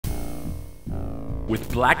With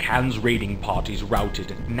Black Hand's raiding parties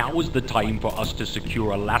routed, now is the time for us to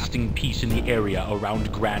secure a lasting peace in the area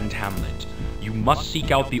around Grand Hamlet. You must seek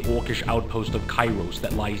out the orcish outpost of Kairos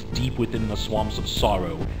that lies deep within the Swamps of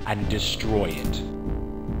Sorrow and destroy it.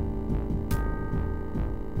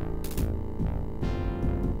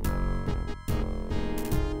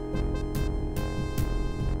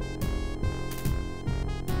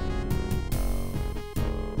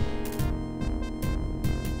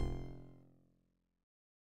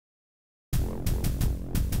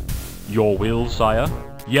 Your will, sire?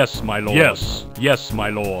 Yes, my lord. Yes. Yes, my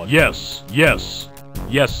lord. Yes. Yes.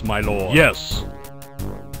 Yes, my lord. Yes.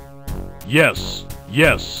 Yes.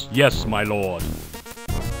 Yes. Yes, my lord.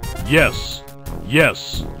 Yes.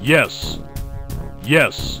 Yes. Yes.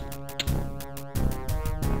 Yes.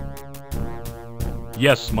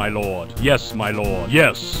 Yes, my lord. Yes, my lord.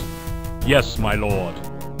 Yes. Yes, my lord.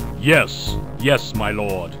 Yes. Yes, my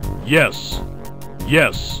lord. Yes.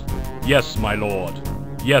 Yes. Yes, my lord.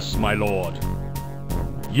 Yes, my lord.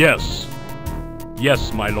 Yes.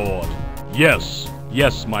 Yes, my lord. Yes.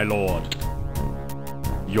 Yes, my lord.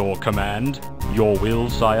 Your command, your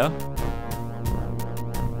will, sire?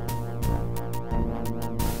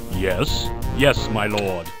 Yes. Yes, my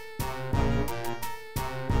lord.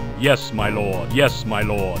 Yes, my lord. Yes, my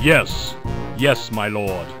lord. Yes. Yes, my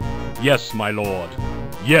lord. Yes, my lord.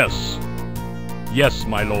 Yes. Yes,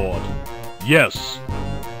 my lord. Yes.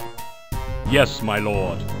 Yes, my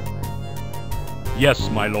lord. Yes,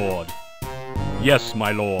 my lord. Yes,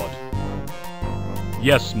 my lord.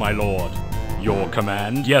 Yes, my lord. Your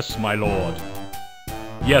command? Yes, my lord.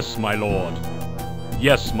 Yes, my lord.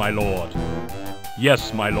 Yes, my lord.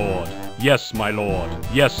 Yes, my lord. Yes, my lord.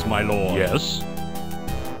 Yes, my lord. Yes.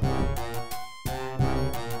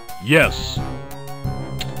 Yes.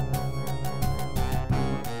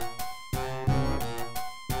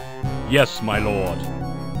 Yes, my lord.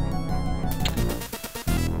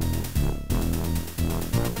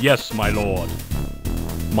 Yes, my lord.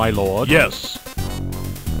 My lord? Yes.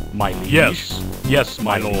 My liege? Yes. Yes,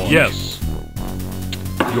 my lord. Yes.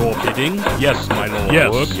 Your bidding? Yes, my lord.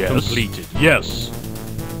 Yes. Work yes. Completed. Yes.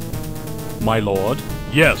 My lord?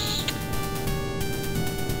 Yes.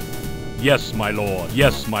 Yes, my lord.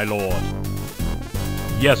 Yes, my lord.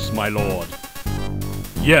 Yes, my lord.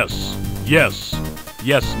 Yes. Yes.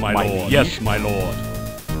 Yes, my lord. Yes, my lord.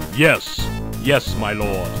 Yes. Yes, my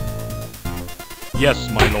lord. Yes,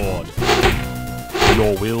 my lord.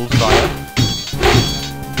 Your will, sire?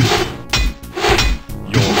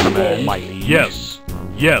 Your command, my liege? Yes.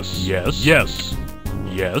 Yes. Yes. Yes.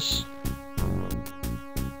 Yes.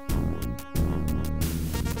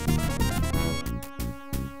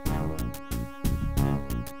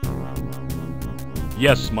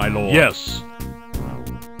 Yes, my lord. Yes.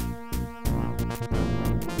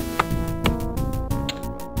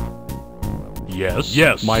 Yes.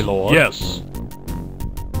 Yes, my lord. Yes.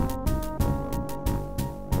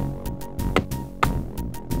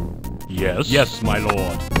 Yes. Yes, my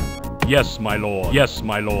lord. Yes, my lord. Yes,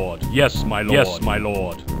 my lord. Yes, my lord. Yes, my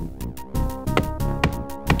lord.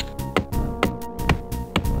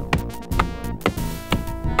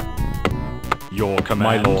 Your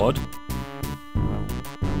command, my lord.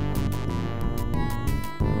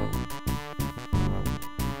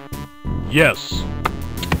 Yes.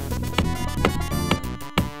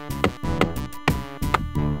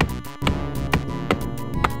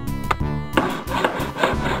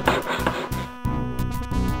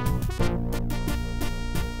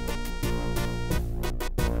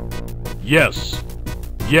 Yes.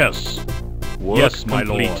 Yes. Work yes, my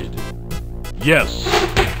completed. Lord. Yes.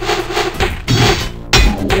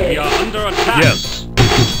 We are under attack. Yes.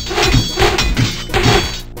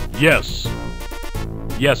 Yes.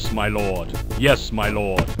 Yes, my lord. Yes, my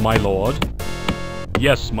lord. My lord.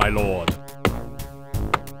 Yes, my lord.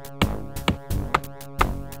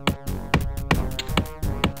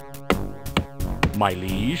 My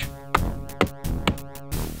liege.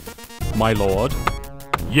 My lord.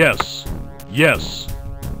 Yes. Yes.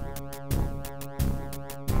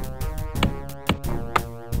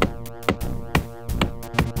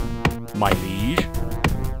 My liege.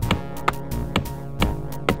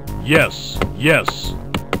 Yes. Yes.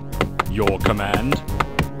 Your command.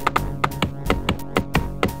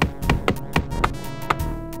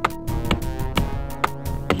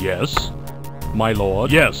 Yes. My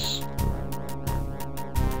lord. Yes.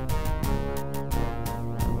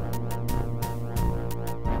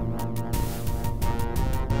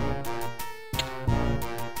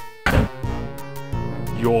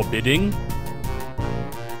 Your bidding?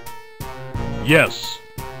 Yes.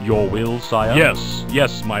 Your will, sire? Yes.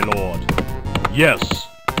 Yes, my lord. Yes.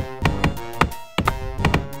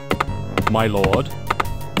 my lord.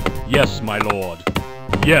 Yes, my lord.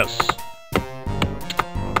 Yes.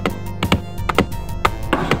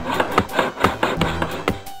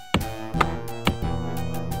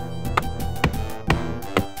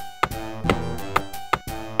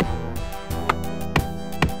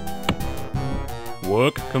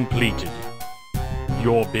 Work completed.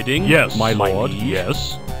 Your bidding? Yes, my lord.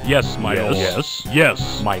 Yes. Yes, my lord. Yes.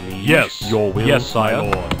 Yes, my liege. Yes. Your will, yes, sire. My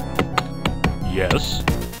lord. Yes.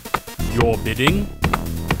 Your bidding?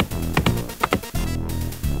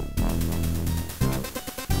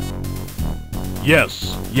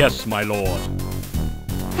 Yes. Yes, my lord.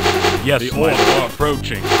 Yes, the orcs are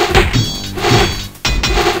approaching.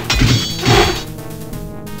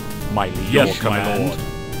 My liege. Yes, my lord.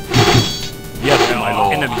 Yes, my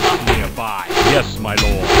lord. Enemies nearby. Yes, my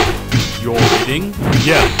lord. Your bidding?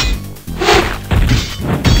 Yes.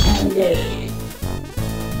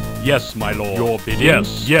 Yes, my lord. Your bidding?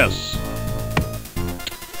 Yes. Yes.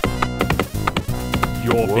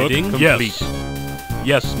 Your bidding? Complete. Yes.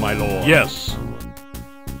 Yes, my lord. Yes.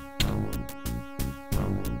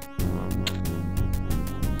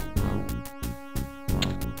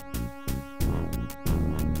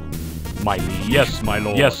 My liege. Yes, my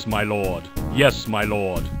lord. Yes, my lord. Yes, my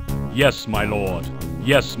lord. Yes, my lord.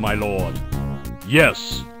 Yes, my lord.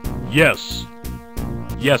 Yes. Yes.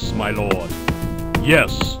 Yes, my lord.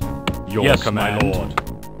 Yes. Your yes, command. My lord.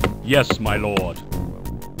 Yes, my lord.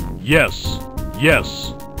 Yes.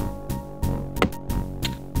 Yes.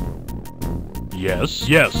 Yes.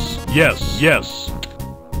 Yes. Yes. Yes.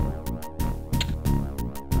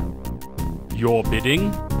 Your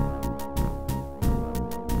bidding?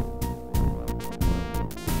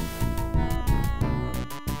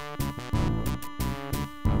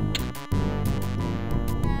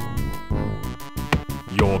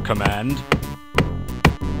 Your command?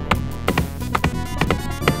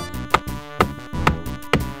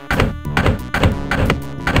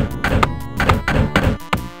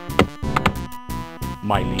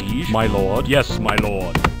 My liege? My lord? Yes, my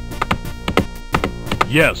lord.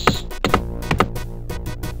 Yes.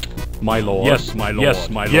 My lord? Yes, my lord. Yes,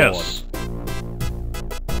 my lord. Yes.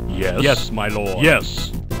 Yes. Yes, my lord.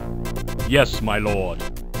 Yes. Yes, my lord.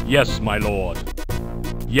 Yes, my lord.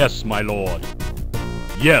 Yes, my lord.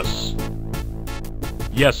 Yes.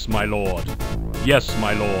 Yes, my lord. Yes,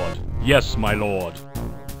 my lord. Yes, my lord.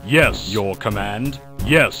 Yes. Your command?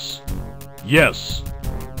 Yes. Yes.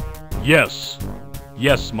 Yes.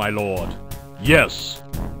 Yes, my lord. Yes.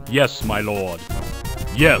 Yes, my lord.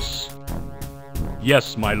 Yes.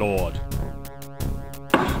 Yes, my lord.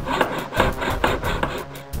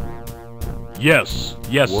 Yes.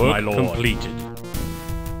 Yes, work my lord. Completed.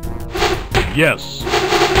 Yes.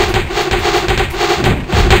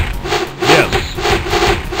 Yes.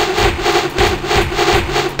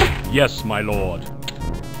 Yes, my lord.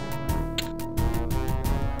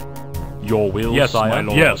 Your will, yes, sire? My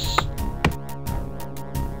lord. Yes.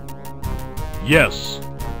 Yes.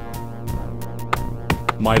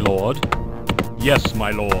 My lord. Yes,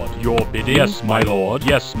 my lord. Your bidding? Yes, my lord.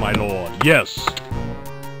 Yes, my lord. Yes.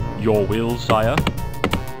 Your will, sire?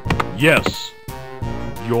 Yes.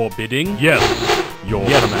 Your bidding? Yes. Your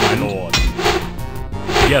yes, command? My lord.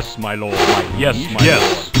 Yes, my lord. Yes, my yes.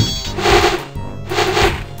 Lord.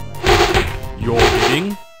 Your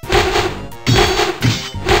bidding?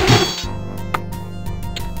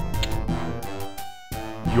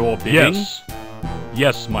 Your bidding? Yes.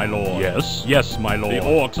 Yes, my lord. Yes. Yes, my lord. The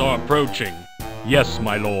orcs are approaching. Yes,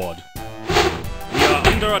 my lord. We are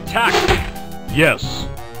under attack. Yes.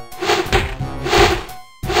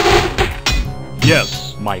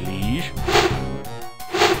 Yes, my liege.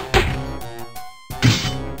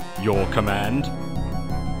 Your command.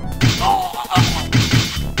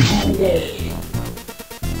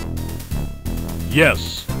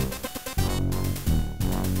 Yes.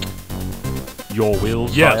 Your will,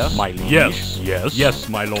 yes, sire? My liege. Yes. Yes. Yes,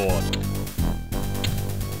 my lord.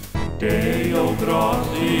 Deo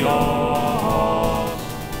gratias.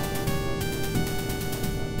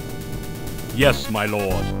 Yes, my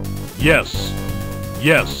lord. Yes.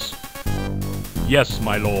 Yes. Yes,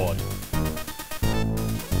 my lord.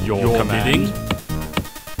 Your command? Bidding?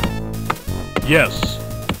 Yes.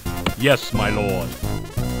 Yes, my lord.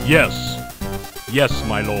 Yes. Yes,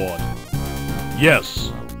 my lord. Yes.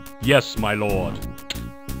 Yes, my lord.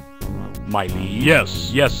 My liege?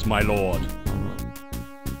 Yes. Yes, my lord.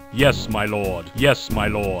 Yes, my lord. Yes, my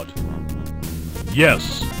lord.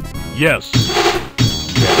 Yes. Yes.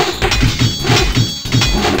 Yes.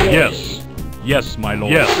 Yes. Yes, my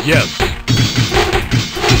lord. Yes. Yes.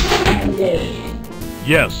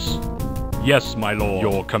 Yes. Yes, my lord.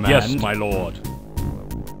 Your command? Yes, my lord.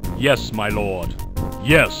 Yes, my lord.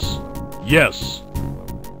 Yes. Yes.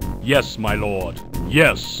 Yes, my lord.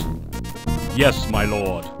 Yes. Yes, my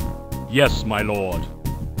lord. Yes, my lord.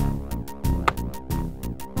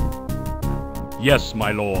 Yes,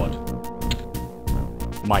 my lord.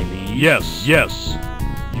 My liege. Yes, yes.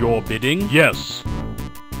 Your bidding? Yes.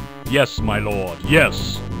 Yes, my lord.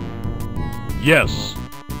 Yes. Yes.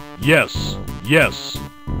 Yes. Yes.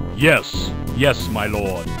 Yes. Yes, my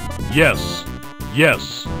lord. Yes.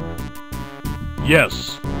 Yes.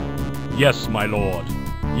 Yes. Yes, my lord.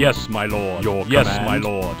 Yes, my lord. Your yes, command. My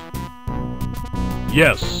lord.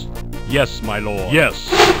 Yes. Yes, my lord. Yes.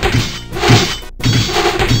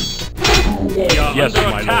 Yes,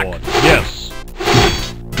 my attack. Lord. Yes.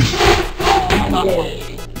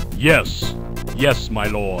 Yes. Yes, my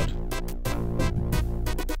lord.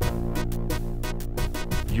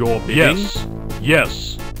 Your bidding? Yes.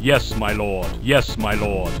 Yes. Yes, my lord. Yes, my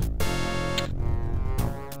lord.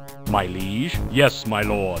 My liege? Yes, my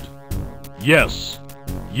lord. Yes.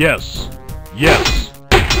 Yes. Yes.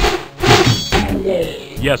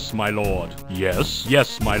 Yes, my lord. Yes.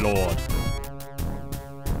 Yes, my lord.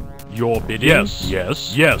 Your bidding? Yes.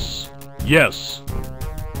 Yes. Yes. Yes.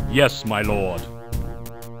 Yes, my lord.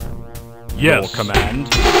 Yes. Your command?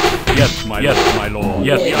 Yes, my yes, lord. My lord.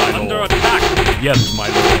 Yes, we my lord. Under attack. Yes, my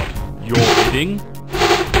lord. Your bidding?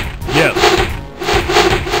 Yes.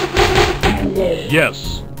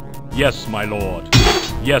 Yes. Yes, my lord.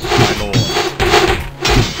 Yes, my lord.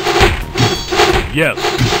 Yes.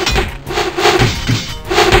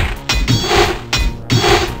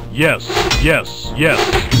 Yes. Yes. Yes.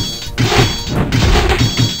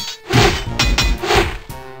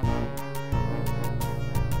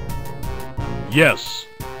 Yes.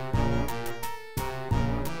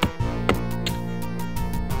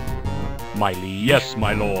 My liege. Yes,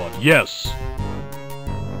 my lord. Yes.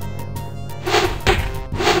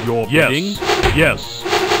 Your bidding? Yes.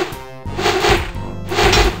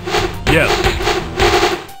 Yes.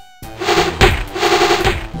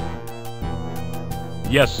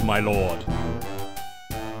 Yes, my lord.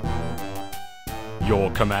 Your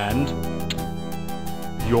command?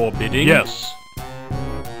 Your bidding? Yes.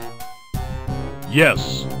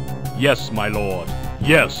 Yes. Yes, my lord.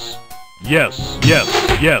 Yes. Yes. Yes.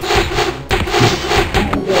 Yes.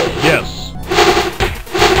 Yes.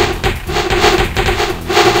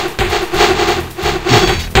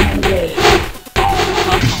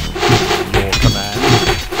 Your command?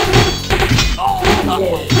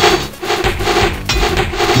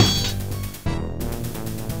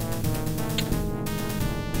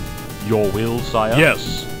 Your will, sire?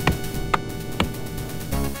 Yes.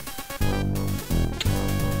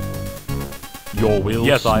 Your will,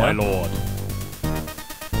 yes, sire? My lord.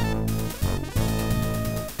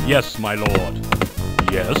 Yes, my lord.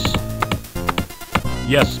 Yes.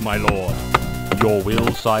 Yes, my lord. Your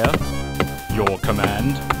will, sire? Your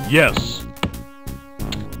command? Yes.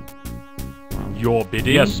 Your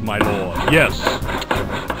bidding? Yes, my lord. Yes.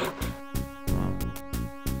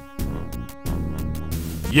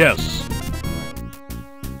 Yes.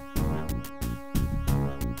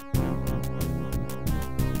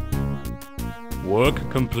 Work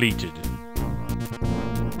completed.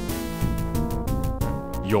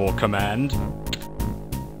 Your command?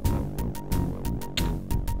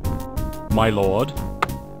 My lord?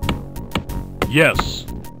 Yes.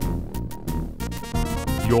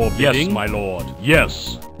 Your bidding? Yes, my lord.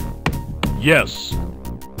 Yes. Yes.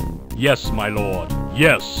 Yes, my lord.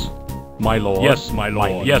 Yes. My lord. Yes, my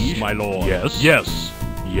lord. Yes, my lord. Yes. Yes.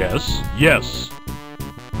 Yes. Yes.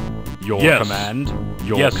 Your yes. Command?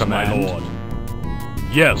 Your yes, command. My lord.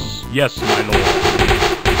 Yes. Yes, my lord.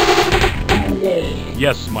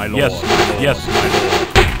 Yes, my lord. Yes, my lord. Yes, my lord.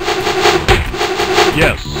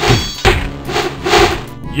 Yes.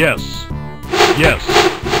 Yes. Yes.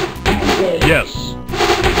 Yes.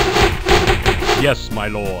 Yes, my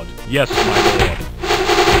lord. Yes, my lord.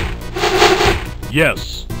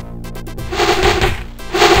 Yes.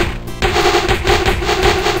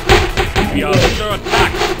 We are under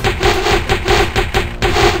attack.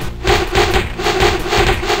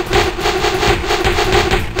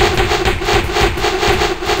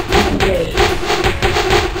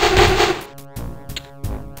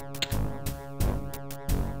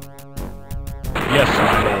 Yes,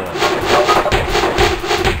 my lord.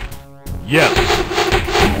 Yes.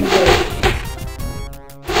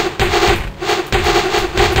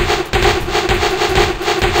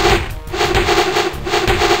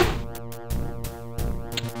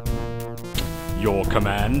 Your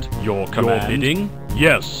command? Your command? Your bidding?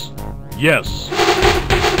 Yes. Yes.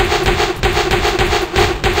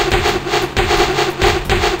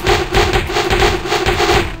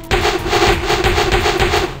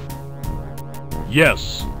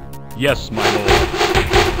 Yes. Yes, my lord.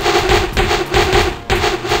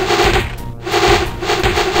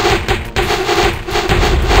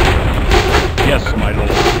 Yes, my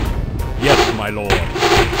lord. Yes, my lord.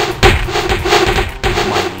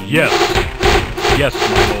 Yes. Yes,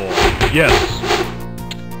 my lord. Yes.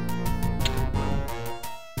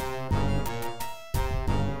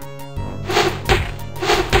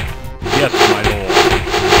 Yes, my lord.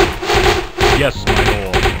 Yes, my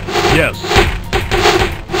lord. Yes.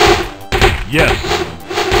 Yes.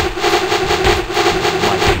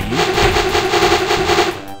 My liege.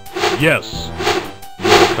 Yes.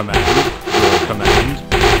 Your command. Your command.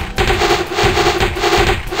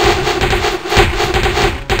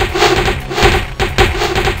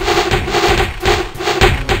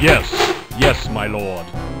 Yes. Yes, my lord.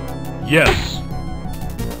 Yes.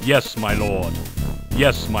 Yes, my lord.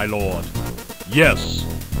 Yes, my lord. Yes.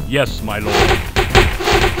 Yes, my lord.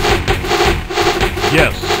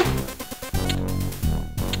 Yes.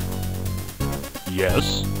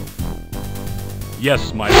 Yes.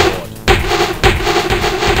 Yes, my lord.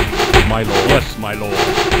 My lord. Yes, my lord.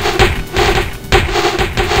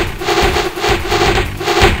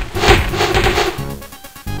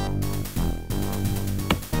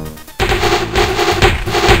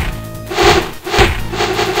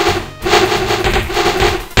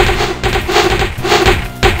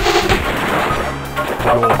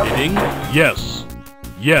 Your bidding? Yes.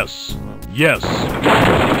 Yes. Yes.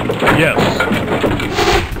 Yes.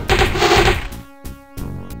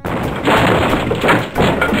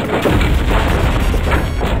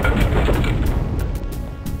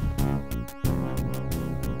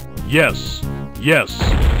 Yes. Yes.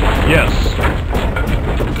 Yes.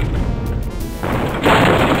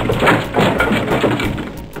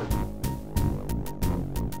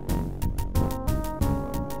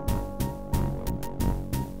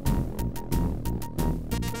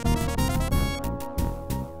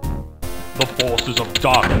 The forces of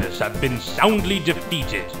darkness have been soundly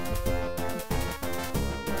defeated.